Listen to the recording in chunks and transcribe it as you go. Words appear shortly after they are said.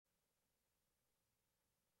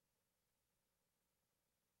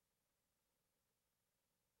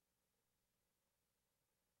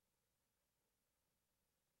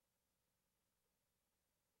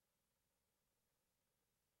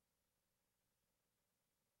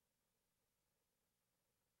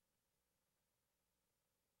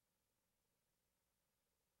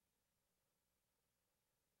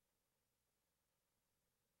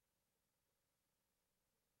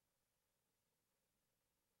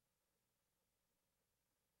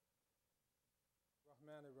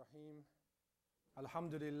الرحمن الرحيم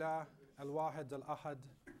الحمد لله الواحد الأحد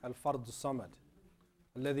الفرد الصمد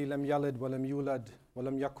الذي لم يلد ولم يولد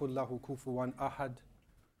ولم يكن له كفوا أحد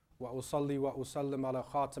وأصلي وأسلم على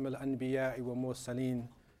خاتم الأنبياء والمرسلين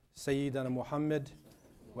سيدنا محمد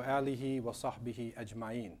وآله وصحبه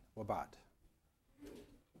أجمعين وبعد.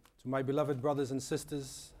 To my beloved brothers and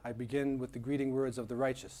sisters, I begin with the greeting words of the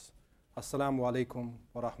righteous. Assalamu alaikum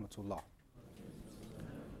wa rahmatullah.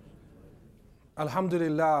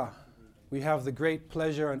 Alhamdulillah, we have the great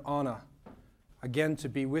pleasure and honor again to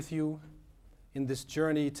be with you in this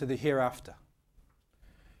journey to the hereafter.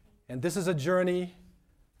 And this is a journey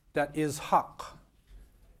that is haqq.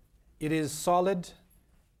 It is solid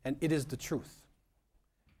and it is the truth.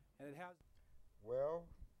 And it has. Well,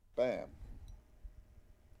 bam.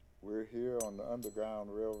 We're here on the Underground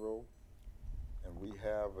Railroad, and we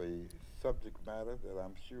have a subject matter that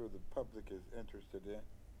I'm sure the public is interested in.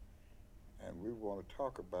 And we want to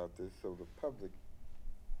talk about this so the public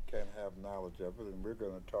can have knowledge of it, and we're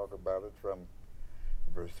going to talk about it from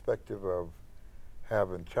the perspective of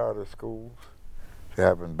having charter schools,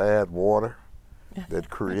 having bad water that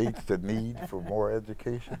creates the need for more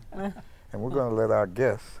education. And we're going to let our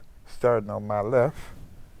guests, starting on my left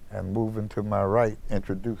and moving to my right,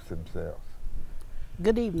 introduce themselves.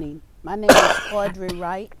 Good evening. My name is Audrey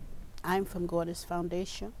Wright. I'm from Gordis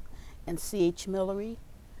Foundation and C.H. Millery.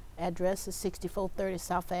 Address is 6430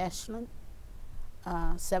 South Ashland,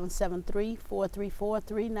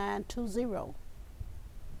 773-434-3920.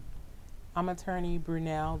 I'm attorney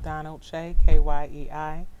Brunel Donald Shea,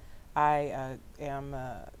 K-Y-E-I. I am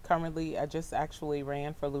currently, I just actually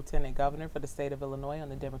ran for Lieutenant Governor for the state of Illinois on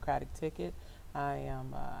the Democratic ticket. I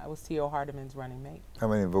was T.O. Hardeman's running mate. How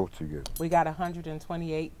many votes you get? We got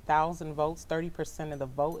 128,000 votes, 30% of the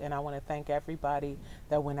vote, and I want to thank everybody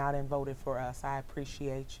that went out and voted for us. I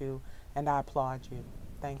appreciate you, and I applaud you.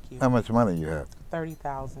 Thank you. How much money you have?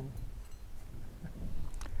 30,000.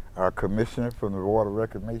 Our commissioner from the Water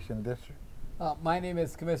Reclamation District. My name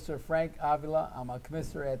is Commissioner Frank Avila. I'm a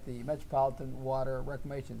commissioner at the Metropolitan Water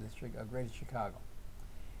Reclamation District of Greater Chicago.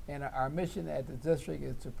 And our mission at the district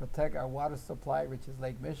is to protect our water supply, which is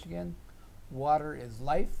Lake Michigan. Water is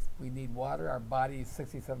life. We need water. Our body is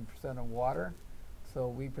 67% of water, so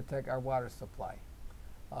we protect our water supply.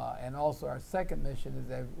 And also our second mission is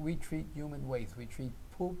that we treat human waste. We treat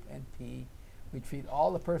poop and pee. We treat all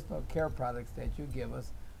the personal care products that you give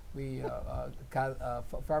us. We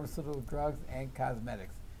pharmaceutical drugs and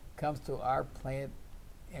cosmetics comes to our plant,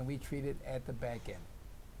 and we treat it at the back end.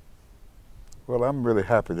 Well, I'm really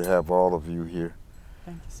happy to have all of you here.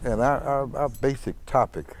 Thank you so And much. our basic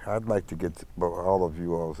topic, I'd like to get all of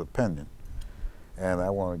you all's opinion. And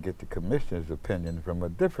I want to get the commissioner's opinion from a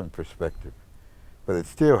different perspective. But it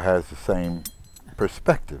still has the same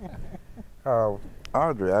perspective.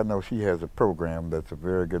 Audrey, I know she has a program that's a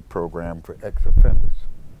very good program for ex-offenders.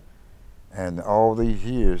 And all these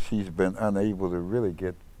years, she's been unable to really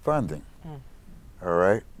get funding, all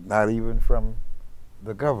right? Not even from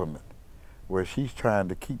the government, where she's trying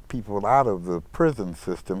to keep people out of the prison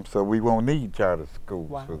system so we won't need charter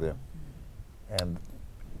schools for them. And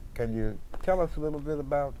can you tell us a little bit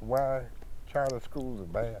about why charter schools are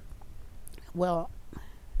bad? Well,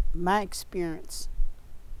 my experience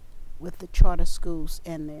with the charter schools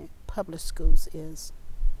and the public schools is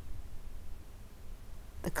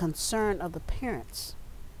the concern of the parents.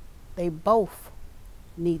 They both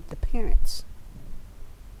need the parents.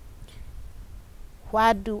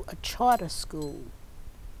 Why do a charter school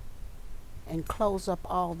and close up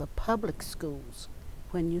all the public schools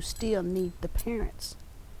when you still need the parents?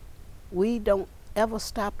 We don't ever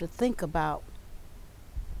stop to think about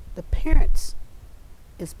the parents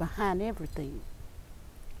is behind everything.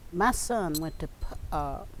 My son went to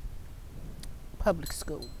public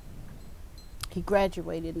school. He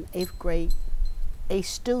graduated in 8th grade, a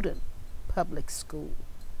student public school.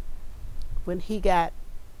 When he got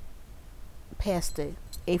past the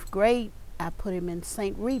 8th grade, I put him in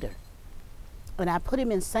St. Rita. And I put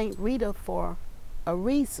him in St. Rita for a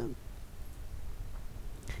reason.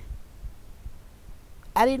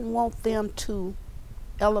 I didn't want them to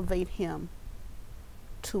elevate him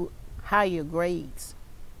to higher grades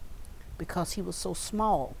because he was so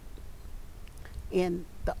small. And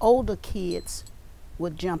the older kids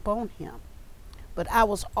would jump on him. But I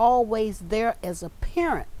was always there as a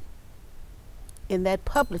parent in that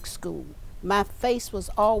public school. My face was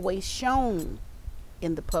always shown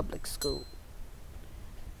in the public school.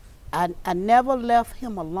 I never left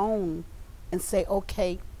him alone and say,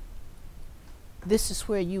 okay, this is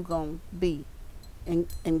where you gonna be, and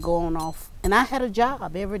going off. And I had a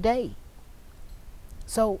job every day.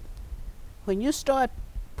 So when you start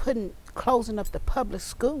closing up the public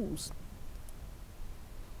schools,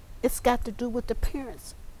 it's got to do with the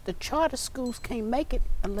parents. The charter schools can't make it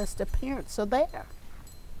unless the parents are there.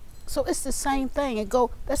 So it's the same thing.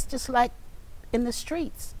 That's just like in the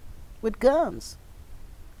streets with guns.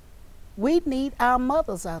 We need our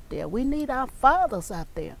mothers out there. We need our fathers out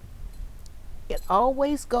there. It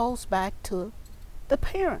always goes back to the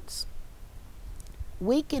parents.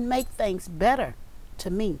 We can make things better, to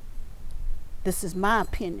me. This is my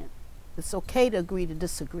opinion. It's okay to agree to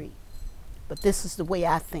disagree, but this is the way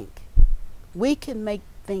I think. We can make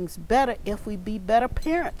things better if we be better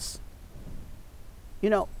parents. You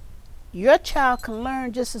know, your child can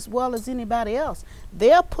learn just as well as anybody else.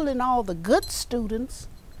 They're pulling all the good students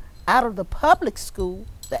out of the public school,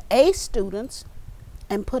 the A students,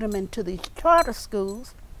 and put them into these charter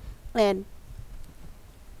schools. And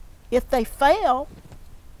if they fail,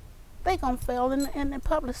 they're going to fail in the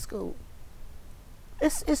public school.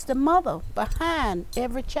 It's the mother behind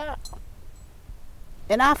every child.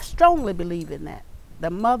 And I strongly believe in that. The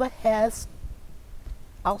mother has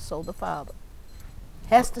also the father.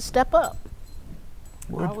 Has to step up.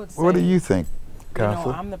 What do you think,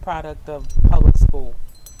 Counselor? I'm the product of public school.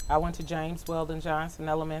 I went to James Weldon Johnson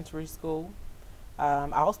Elementary School.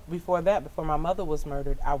 Before my mother was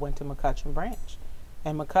murdered, I went to McCutcheon Branch.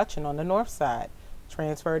 And McCutcheon on the north side.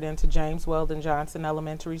 Transferred into James Weldon Johnson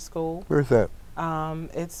Elementary School. Where's that?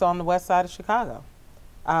 It's on the west side of Chicago.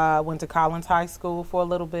 Went to Collins High School for a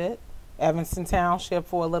little bit. Evanston Township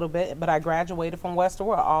for a little bit, but I graduated from Western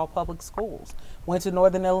World, all public schools. Went to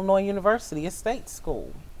Northern Illinois University, a state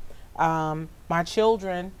school. My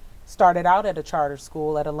children started out at a charter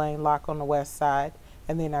school at Elaine Locke on the west side,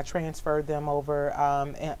 and then I transferred them over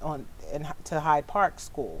to Hyde Park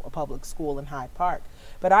School, a public school in Hyde Park.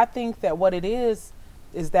 But I think that what it is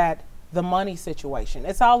that the money situation.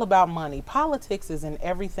 It's all about money. Politics is in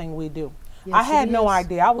everything we do. Yes, I had no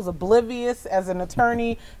idea. I was oblivious as an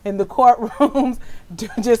attorney in the courtrooms,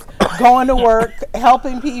 just going to work,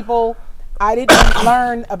 helping people. I didn't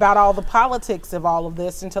learn about all the politics of all of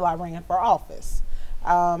this until I ran for office.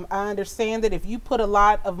 I understand that if you put a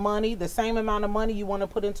lot of money, the same amount of money you want to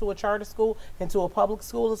put into a charter school, into a public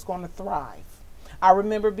school, it's going to thrive. I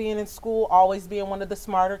remember being in school, always being one of the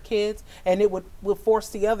smarter kids, and it would force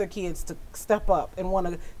the other kids to step up and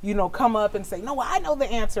want to, come up and say, no, I know the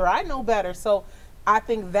answer, I know better. So I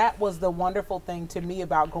think that was the wonderful thing to me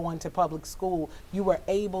about going to public school. You were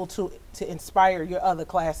able to inspire your other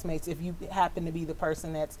classmates if you happen to be the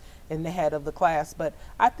person that's in the head of the class. But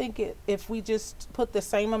I think if we just put the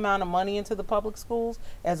same amount of money into the public schools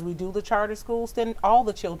as we do the charter schools, then all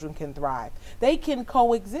the children can thrive. They can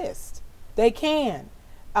coexist. They can.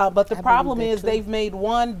 But the problem is they've made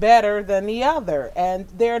one better than the other, and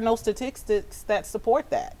there are no statistics that support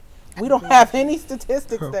that. We don't have any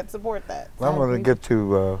statistics that support that. Well, I'm going to get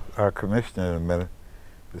to our commissioner in a minute.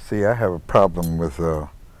 You see, I have a problem with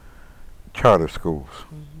charter schools,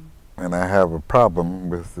 and I have a problem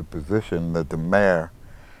with the position that the mayor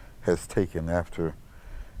has taken after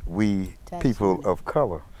we, people of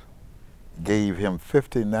color, gave him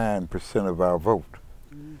 59% of our vote.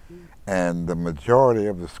 And the majority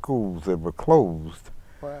of the schools that were closed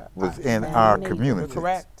was in our community.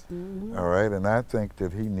 Correct. All right, and I think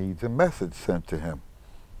that he needs a message sent to him.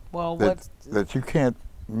 Well, that you can't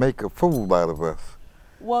make a fool out of us.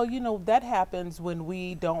 Well, that happens when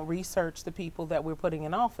we don't research the people that we're putting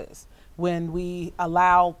in office. When we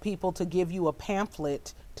allow people to give you a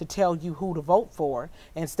pamphlet to tell you who to vote for,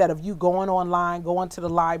 instead of you going online, going to the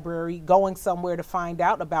library, going somewhere to find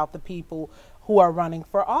out about the people who are running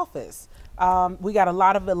for office. We got a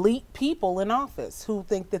lot of elite people in office who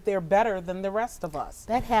think that they're better than the rest of us.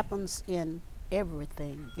 That happens in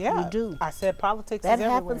everything. Yeah, you do. I said politics that is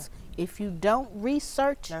everywhere. Happens if you don't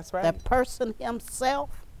research That's right. the person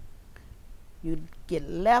himself, you get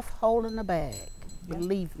left holding the bag. Yeah.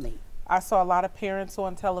 Believe me. I saw a lot of parents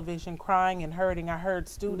on television crying and hurting. I heard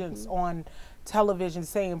students on television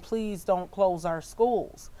saying, please don't close our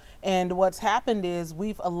schools. And what's happened is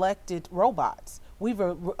we've elected robots. We've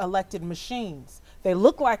elected machines. They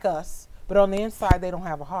look like us, but on the inside they don't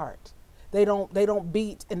have a heart. They don't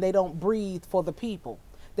beat and they don't breathe for the people.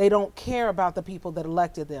 They don't care about the people that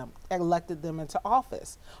elected them into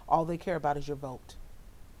office. All they care about is your vote.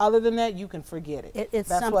 Other than that, you can forget it. It's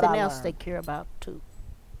That's something what I else learned. they care about too.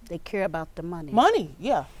 They care about the money. Money,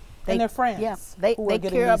 yeah. And their friends. Yeah, they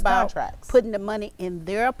care about putting the money in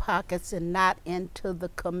their pockets and not into the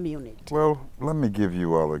community. Well, let me give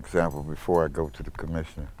you all an example before I go to the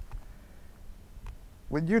commissioner.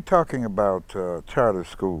 When you're talking about charter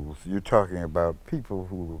schools, you're talking about people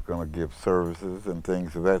who are going to give services and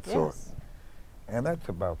things of that sort. And that's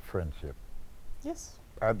about friendship. Yes,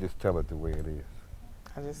 I just tell it the way it is.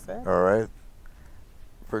 I just said. All right?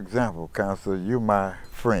 For example, Counselor, you're my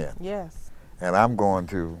friend. Yes. And I'm going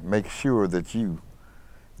to make sure that you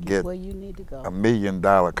get where you need to go. $1 million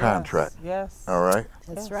contract. Yes. All right?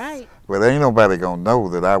 That's Yes. right. Well, ain't nobody going to know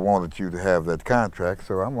that I wanted you to have that contract,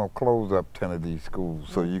 so I'm going to close up 10 of these schools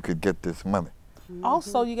so you could get this money.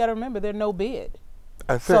 Also, you got to remember there's no bid.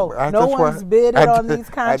 I said, So no one's bidded on these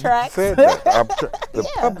contracts. I said that. The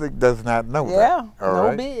public does not know that. Yeah, all no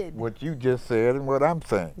right? bid. What you just said and what I'm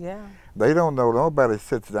saying. Yeah. They don't know. Nobody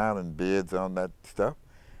sits down and bids on that stuff.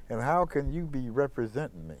 And how can you be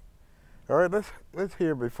representing me? All right, let's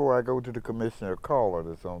hear before I go to the commissioner, caller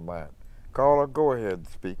that's online. Caller, go ahead and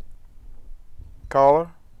speak. Caller,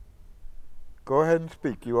 go ahead and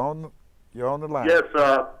speak. You're on the line. Yes,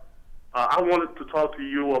 I wanted to talk to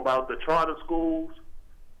you about the charter schools.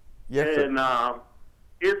 Yes, sir. And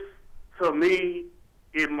it's, to me,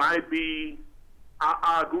 it might be,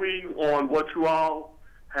 I agree on what you all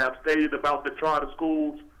have stated about the charter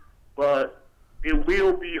schools, but it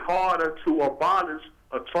will be harder to abolish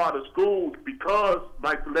a charter schools because,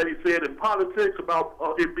 like the lady said in politics about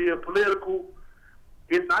it being political,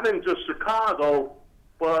 it's not in just Chicago,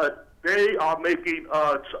 but they are making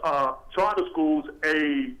charter schools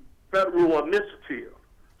a federal initiative.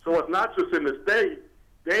 So it's not just in the state.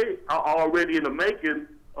 They are already in the making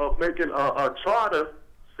of making a charter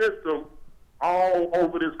system all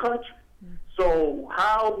over this country. So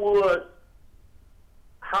how would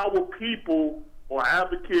people or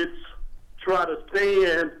advocates try to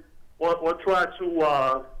stand or try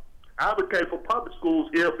to advocate for public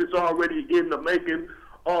schools if it's already in the making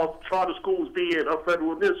of charter schools being a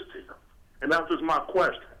federal initiative? And that's just my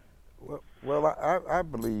question. Well, I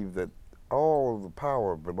believe that all the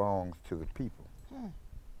power belongs to the people.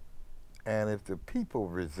 And if the people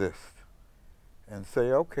resist and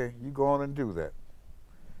say, okay, you go on and do that,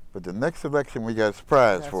 but the next election we got a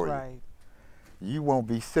surprise for you. Right. You won't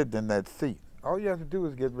be sitting in that seat. All you have to do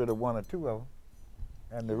is get rid of one or two of them.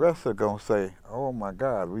 And the rest are going to say, oh my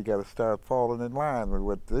God, we got to start falling in line with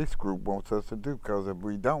what this group wants us to do, because if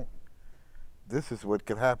we don't, this is what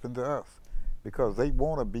could happen to us, because they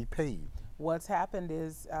want to be paid. What's happened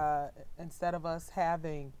is instead of us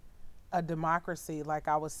having a democracy, like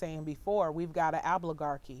I was saying before, we've got an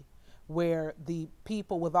oligarchy where the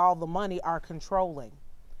people with all the money are controlling.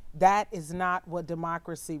 That is not what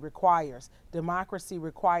democracy requires. Democracy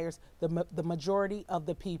requires the majority of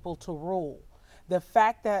the people to rule. The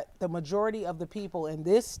fact that the majority of the people in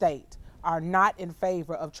this state are not in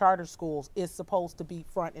favor of charter schools is supposed to be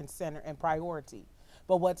front and center and priority.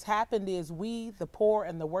 But what's happened is we, the poor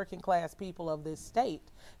and the working class people of this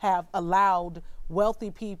state, have allowed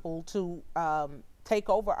wealthy people to take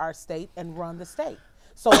over our state and run the state.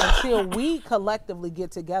 So until we collectively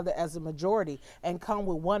get together as a majority and come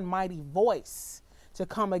with one mighty voice to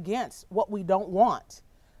come against what we don't want,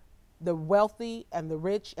 the wealthy and the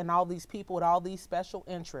rich and all these people with all these special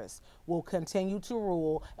interests will continue to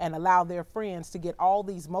rule and allow their friends to get all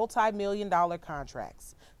these multi-million-dollar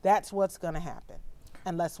contracts. That's what's going to happen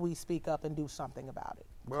unless we speak up and do something about it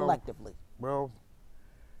collectively. Well,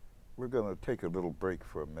 we're going to take a little break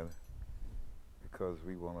for a minute because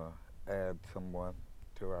we want to add someone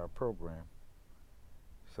to our program.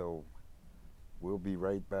 So we'll be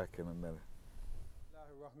right back in a minute.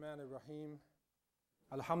 Bismillahirrahmanirrahim.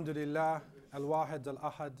 Alhamdulillah, al-wahid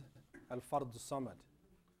al-ahad, al-fard al-samad.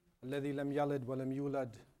 الذي لم يلد ولم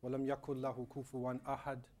يولد ولم يكن له كفوا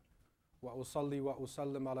أحد وأصلي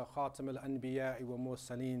وأسلم على خاتم الأنبياء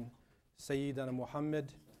والمرسلين سيدنا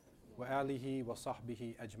محمد وآله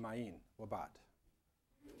وصحبه أجمعين وبعد.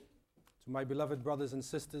 To my beloved brothers and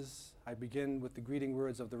sisters, I begin with the greeting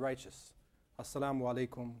words of the righteous. Assalamu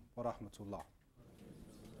alaikum wa rahmatullah.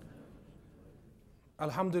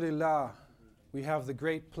 Alhamdulillah, we have the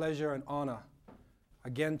great pleasure and honor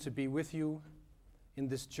again to be with you in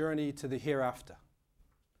this journey to the hereafter.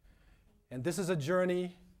 And this is a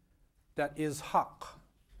journey that is haqq.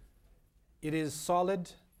 It is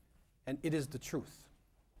solid and it is the truth.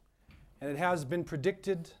 And it has been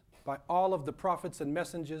predicted by all of the prophets and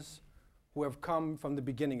messengers who have come from the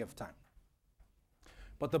beginning of time.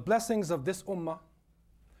 But the blessings of this ummah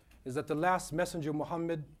is that the last messenger,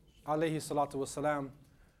 Muhammad alayhi salatu wasalam,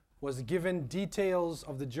 was given details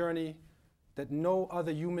of the journey that no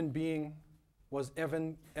other human being was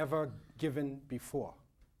ever given before.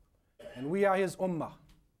 And we are his ummah.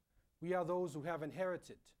 We are those who have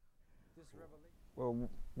inherited this revelation. Well,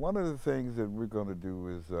 one of the things that we're going to do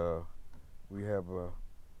is we have a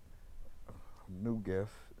new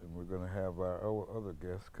guest, and we're going to have our other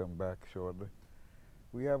guests come back shortly.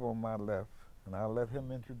 We have on my left and I'll let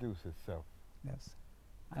him introduce himself Yes.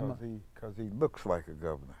 I'm a, because he looks like a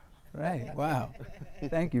governor. right. Wow.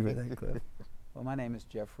 Thank you for that, Cliff. Well, my name is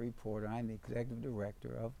Jeffrey Porter. I'm the executive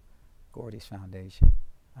director of Gordy's Foundation.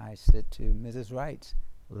 I sit to Mrs. Wright's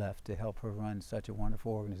left to help her run such a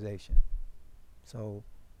wonderful organization. So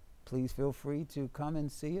please feel free to come and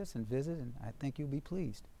see us and visit, and I think you'll be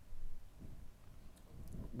pleased.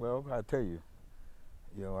 Well, I tell you,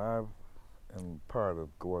 I am part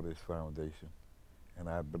of Gordy's Foundation, and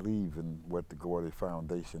I believe in what the Gordy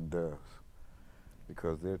Foundation does,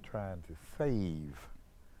 because they're trying to save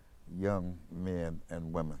young men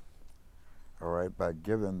and women, all right, by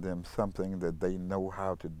giving them something that they know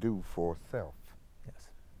how to do for self. Yes.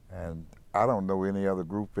 And I don't know any other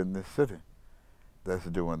group in this city that's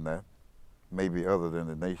doing that, maybe other than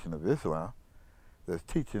the Nation of Islam, that's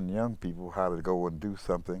teaching young people how to go and do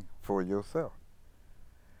something for yourself.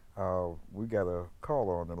 We got a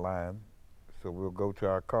caller on the line, so we'll go to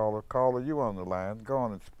our caller. Caller, you on the line. Go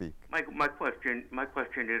on and speak. My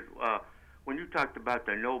question is, when you talked about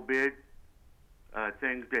the no bid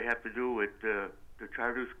things they have to do with the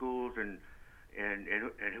charter schools and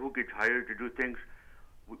who gets hired to do things,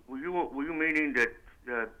 were you meaning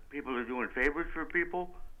that people are doing favors for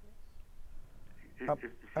people? It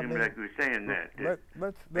seemed like you were saying that.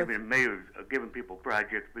 Maybe the mayor's giving people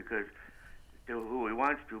projects because they're who he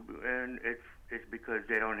wants to, and it's because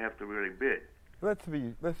they don't have to really bid. Let's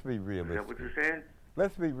be realistic. Is that what you're saying?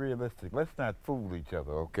 Let's be realistic. Let's not fool each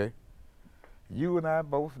other, okay? You and I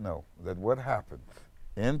both know that what happens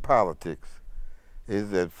in politics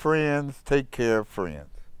is that friends take care of friends.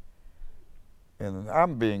 And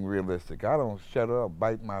I'm being realistic. I don't shut up,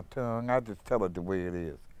 bite my tongue. I just tell it the way it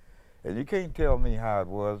is. And you can't tell me how it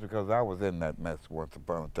was, because I was in that mess once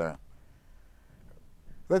upon a time.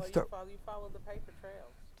 Let's talk. You follow the paper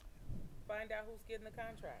trails. Find out who's getting the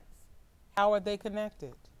contracts. How are they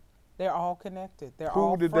connected? They're all connected. They're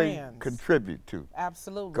all Who did friends. they contribute to?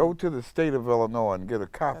 Absolutely. Go to the state of Illinois and get a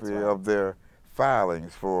copy That's right. of their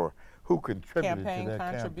filings for who contributed Campaign to their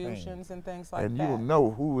contributions campaigns. and things like And that. you'll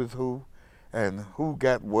know who is who and who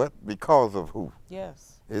got what because of who.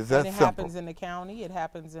 Yes. Is that and it simple? happens in the county. It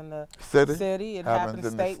happens in the City? It Happens happens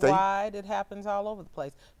in the state? statewide. It happens all over the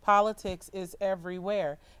place. Politics is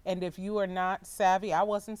everywhere. And if you are not savvy, I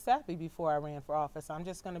wasn't savvy before I ran for office. I'm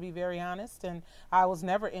just going to be very honest. And I was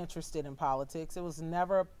never interested in politics. It was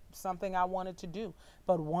never something I wanted to do.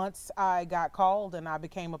 But once I got called and I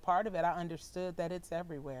became a part of it, I understood that it's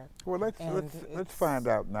everywhere. Well, let's find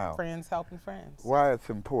out now Friends helping friends. why it's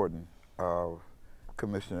important,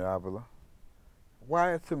 Commissioner Avila,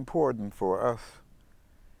 why it's important for us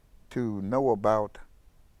to know about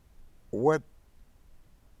what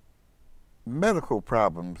medical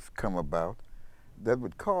problems come about that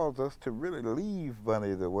would cause us to really leave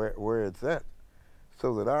money where it's at,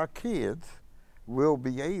 so that our kids will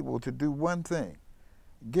be able to do one thing,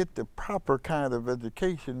 get the proper kind of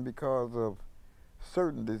education because of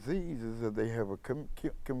certain diseases that they have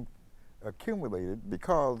accumulated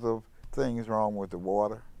because of things wrong with the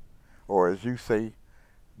water, or as you say,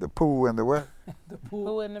 the poo and the what? The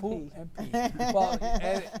Poo and the pee. and pee. Well,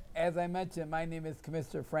 as I mentioned, my name is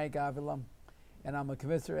Commissioner Frank Avila, and I'm a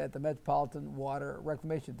commissioner at the Metropolitan Water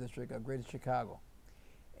Reclamation District of Greater Chicago.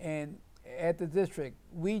 And at the district,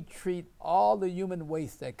 we treat all the human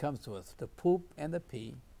waste that comes to us, the poop and the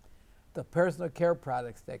pee, the personal care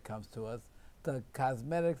products that comes to us, the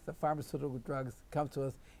cosmetics, the pharmaceutical drugs come to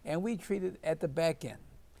us, and we treat it at the back end.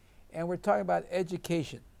 And we're talking about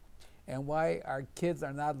education and why our kids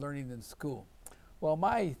are not learning in school. Well,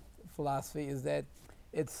 my philosophy is that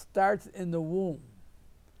it starts in the womb,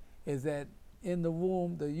 is that in the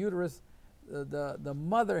womb, the uterus, the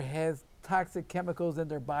mother has toxic chemicals in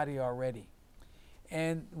their body already.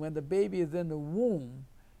 And when the baby is in the womb,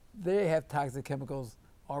 they have toxic chemicals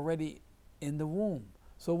already in the womb.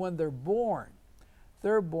 So when they're born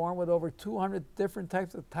with over 200 different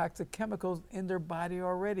types of toxic chemicals in their body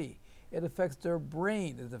already. It affects their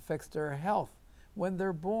brain, it affects their health when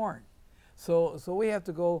they're born. So we have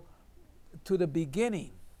to go to the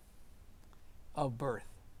beginning of birth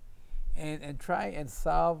and try and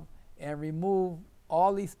solve and remove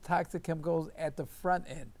all these toxic chemicals at the front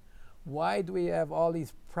end. Why do we have all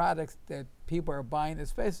these products that people are buying,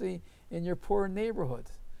 especially in your poor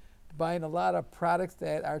neighborhoods? Buying a lot of products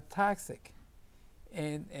that are toxic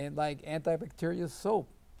and like antibacterial soap.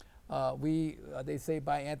 They say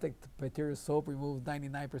buy antibacterial soap removes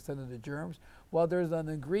 99% of the germs. Well, there's an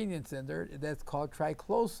ingredient in there that's called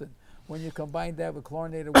triclosan. When you combine that with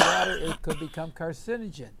chlorinated water, it could become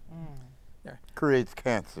carcinogen. Creates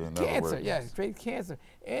cancer, in other words. Cancer, yeah, creates cancer.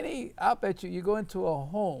 I'll bet you go into a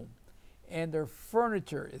home and their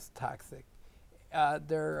furniture is toxic.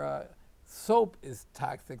 Their soap is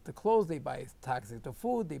toxic. The clothes they buy is toxic. The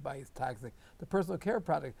food they buy is toxic. The personal care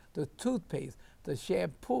product, the toothpaste, the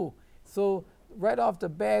shampoo. So right off the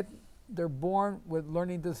bat, they're born with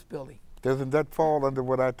learning disability. Doesn't that fall under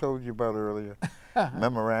what I told you about earlier?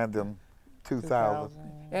 Memorandum 2000.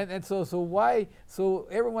 And so why? So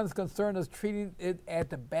everyone's concerned is treating it at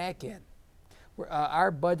the back end.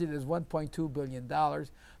 Our budget is $1.2 billion.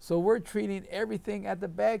 So we're treating everything at the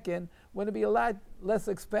back end when it'd be a lot less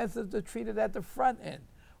expensive to treat it at the front end.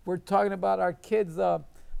 We're talking about our kids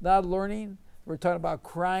not learning. We're talking about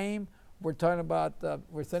crime. We're talking about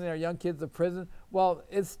we're sending our young kids to prison. Well,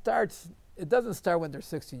 it doesn't start when they're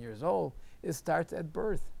 16 years old. It starts at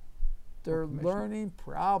birth. They're learning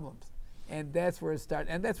problems, and that's where it starts.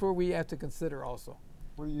 And that's where we have to consider also.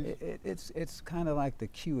 It's kind of like the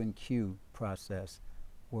Q&Q process,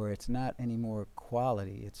 where it's not anymore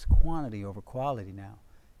quality, it's quantity over quality now.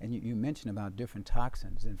 And you mentioned about different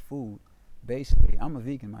toxins in food. Basically, I'm a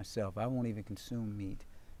vegan myself. I won't even consume meat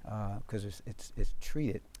because it's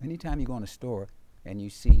treated. Anytime you go in a store and you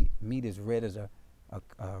see meat is red as a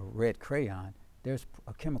red crayon, there's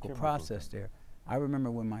a chemical process there. I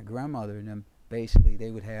remember when my grandmother and them, basically,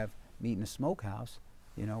 they would have meat in a smokehouse.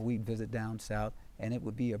 You know, we'd visit down south, and it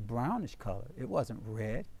would be a brownish color. It wasn't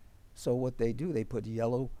red. So what they do, they put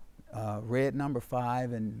yellow, red number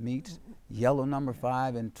 5 in meats, yellow number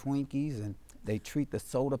 5 in Twinkies, and they treat the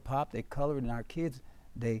soda pop, they color it, and our kids,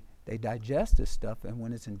 they digest this stuff, and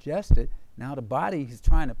when it's ingested, now the body is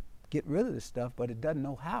trying to get rid of this stuff, but it doesn't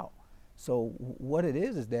know how. So what it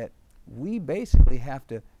is that we basically have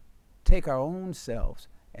to take our own selves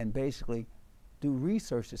and basically do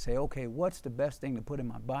research to say, okay, what's the best thing to put in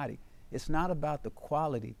my body? It's not about the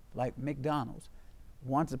quality like McDonald's.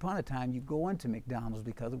 Once upon a time, you go into McDonald's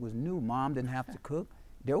because it was new. Mom didn't have to cook.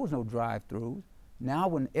 There was no drive-thrus. Now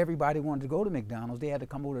when everybody wanted to go to McDonald's, they had to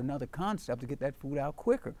come up with another concept to get that food out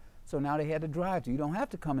quicker. So now they had to drive-thru. You don't have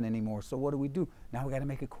to come in anymore. So what do? Now we got to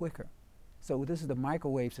make it quicker. So this is the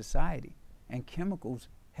microwave society, and chemicals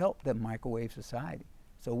help that microwave society.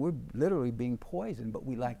 So we're literally being poisoned, but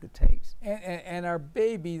we like the taste. And our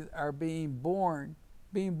babies are being born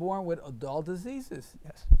with adult diseases.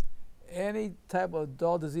 Yes. Any type of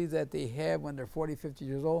adult disease that they have when they're 40, 50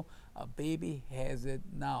 years old, a baby has it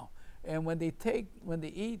now. And when they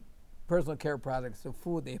eat personal care products, the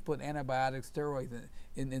food, they put antibiotics, steroids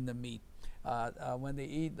in the meat. When they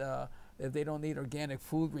eat, if they don't eat organic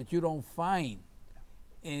food, which you don't find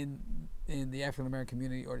in the African American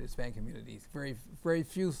community or the Hispanic communities, very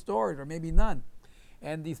few stores or maybe none.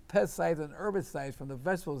 And these pesticides and herbicides from the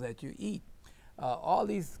vegetables that you eat, all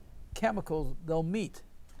these chemicals, they'll meet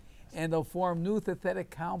and they'll form new synthetic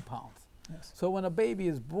compounds. Yes. So when a baby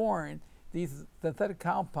is born, these synthetic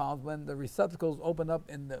compounds, when the receptacles open up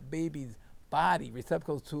in the baby's body,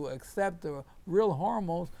 receptacles to accept the real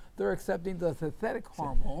hormones, they're accepting the synthetic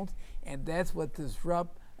hormones, and that's what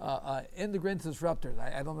disrupt endocrine disruptors.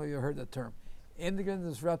 I don't know if you heard the term. Endocrine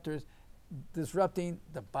disruptors disrupting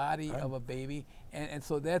the body of a baby, and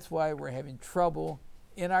so that's why we're having trouble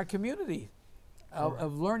in our community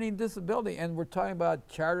of learning disability. And we're talking about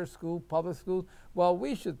charter school, public schools. Well,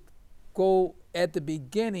 we should go at the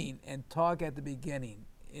beginning and talk at the beginning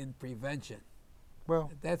in prevention.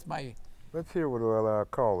 Well, that's my... Let's hear what all our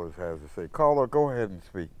callers has to say. Caller, go ahead and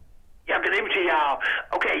speak. Yeah, good evening to y'all.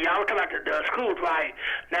 Okay, y'all talking about the schools, right?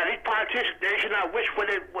 Now, these politicians, they should not wish for,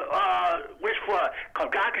 because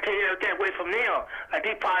God can take everything away from them. Like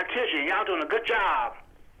these politicians, y'all doing a good job.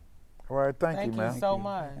 All right, thank you, man. Thank you so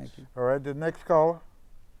much. Thank you. All right, the next caller.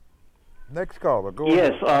 Next caller, go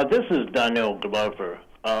ahead. Yes, this is Daniel Glover.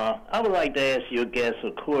 I would like to ask your guest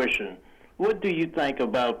a question. What do you think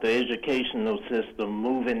about the educational system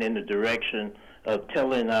moving in the direction of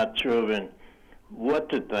telling our children what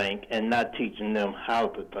to think and not teaching them how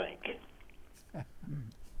to think?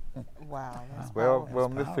 Wow. That's Well, powerful.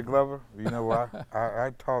 Mr. Glover, you know,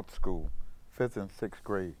 I taught school, 5th and 6th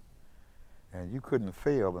grade, and you couldn't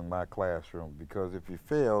fail in my classroom because if you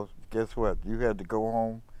failed, guess what? You had to go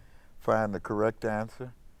home, find the correct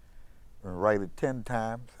answer, and write it 10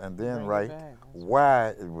 times, and then write why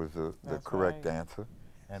it was the correct answer,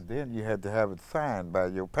 and then you had to have it signed by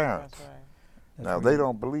your parents. That's right. Now, they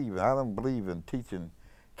don't believe, I don't believe in teaching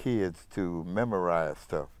kids to memorize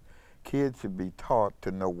stuff. Kids should be taught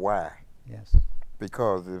to know why. Yes.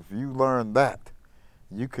 Because if you learn that,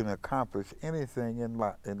 you can accomplish anything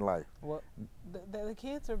in life. Well, the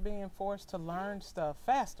kids are being forced to learn stuff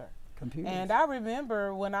faster. Computers. And I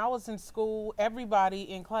remember when I was in school, everybody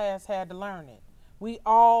in class had to learn it. We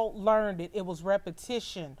all learned it. It was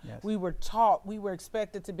repetition. Yes. We were taught. We were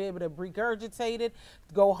expected to be able to regurgitate it,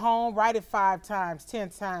 go home, write it 5 times,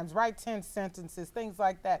 10 times, write 10 sentences, things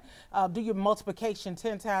like that. Do your multiplication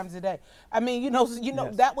 10 times a day. I mean,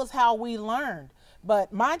 Yes. that was how we learned.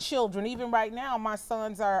 But my children, even right now, my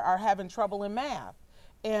sons are having trouble in math.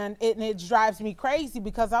 And it drives me crazy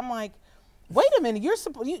because I'm like, wait a minute, you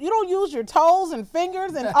don't use your toes and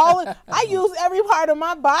fingers and all. I use every part of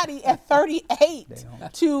my body at 38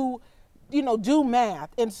 to, do math.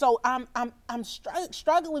 And so I'm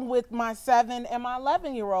struggling with my 7 and my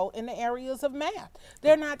 11-year-old in the areas of math.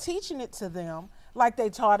 They're not teaching it to them like they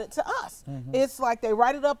taught it to us. It's like they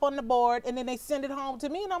write it up on the board and then they send it home to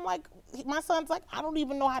me, and I'm like, my son's like, I don't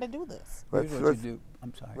even know how to do this. Here's what you do.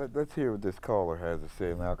 I'm sorry. Let's hear what this caller has to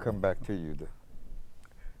say, and I'll come back to you.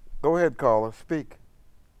 Go ahead, caller. Speak.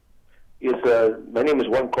 Yes, my name is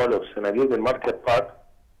Juan Carlos, and I live in Market Park.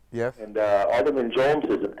 Yes. And Alderman Jones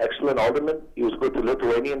is an excellent alderman. He was good to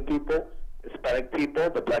Lithuanian people, Hispanic people,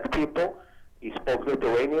 the black people. He spoke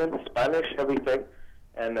Lithuanian, Spanish, everything.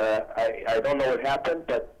 And I don't know what happened,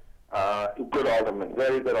 but good alderman,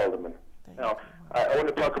 very good alderman. Now, I want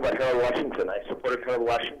to talk about Harold Washington. I supported Harold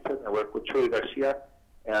Washington. I worked with Chuy Garcia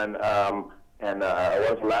and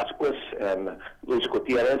Juan Velasquez and Luis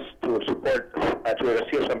Gutierrez to support Chuy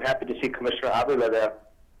Garcia. So I'm happy to see Commissioner Avila there,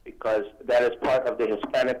 because that is part of the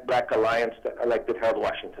Hispanic-Black Alliance that elected Harold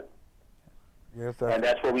Washington. Yes, and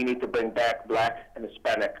that's what we need to bring back, Black and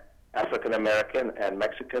Hispanic, African-American and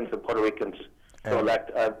Mexicans and Puerto Ricans to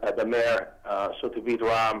elect the mayor, Sotovid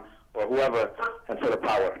Ram, or whoever, and for the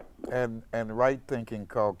power. And right-thinking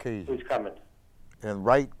Caucasians. Who's coming? And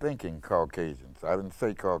right-thinking Caucasians. I didn't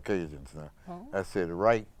say Caucasians now. I said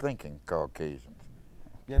right-thinking Caucasians.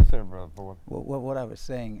 Yes, sir, Brother Ford. Well, what I was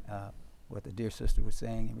saying, what the dear sister was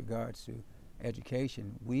saying in regards to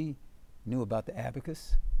education, we knew about the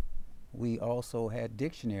abacus. We also had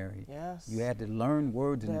dictionary. Yes. You had to learn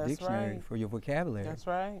words in the That's dictionary right. for your vocabulary. That's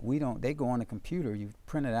right. We don't, they go on a computer, you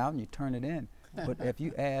print it out and you turn it in. But if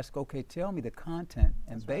you ask, okay, tell me the content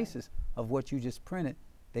and basis of what you just printed,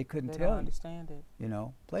 they couldn't They tell don't you. understand it. You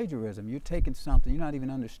know, plagiarism, you're taking something, you're not even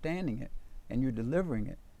understanding it, and you're delivering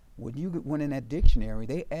it. When you went in that dictionary,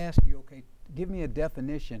 they asked you, okay, give me a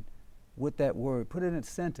definition with that word, put it in a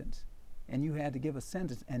sentence. And you had to give a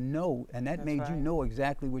sentence and know, and that made you know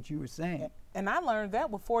exactly what you were saying. And I learned that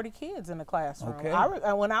with 40 kids in the classroom. Okay.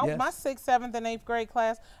 When I was my 6th, 7th, and 8th grade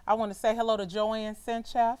class, I want to say hello to Joanne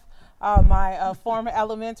Senchef, my former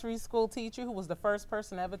elementary school teacher, who was the first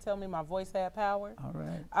person to ever tell me my voice had power. All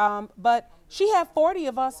right. But she had 40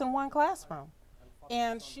 of us in one classroom.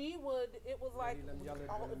 And she would, it was like,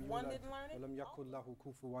 if one didn't learn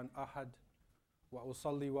it.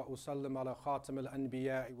 وأصلي وأسلم على خاتم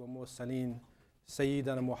الأنبياء والمرسلين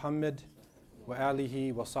سيدنا محمد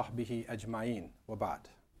وآله وصحبه أجمعين وبعد.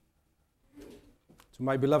 To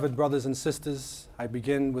my beloved brothers and sisters, I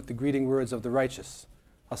begin with the greeting words of the righteous.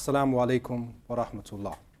 Assalamu alaikum wa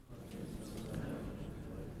rahmatullah.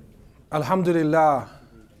 Alhamdulillah,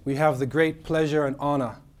 we have the great pleasure and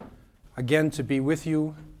honor again to be with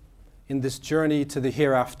you in this journey to the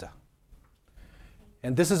hereafter.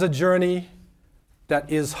 And this is a journey that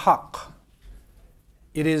is haqq.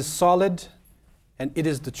 It is solid and it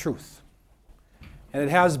is the truth. And it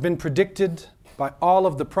has been predicted by all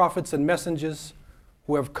of the prophets and messengers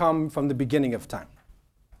who have come from the beginning of time.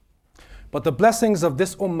 But the blessings of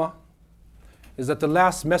this ummah is that the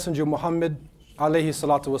last messenger, Muhammad alayhi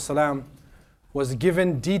salatu wasalam, was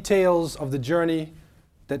given details of the journey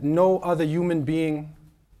that no other human being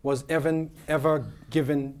was ever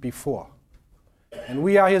given before. And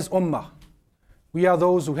we are his ummah. We are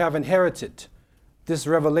those who have inherited this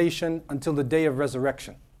revelation until the day of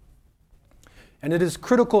resurrection. And it is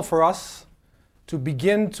critical for us to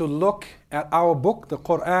begin to look at our book, the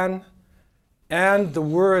Quran, and the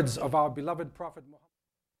words of our beloved Prophet Muhammad.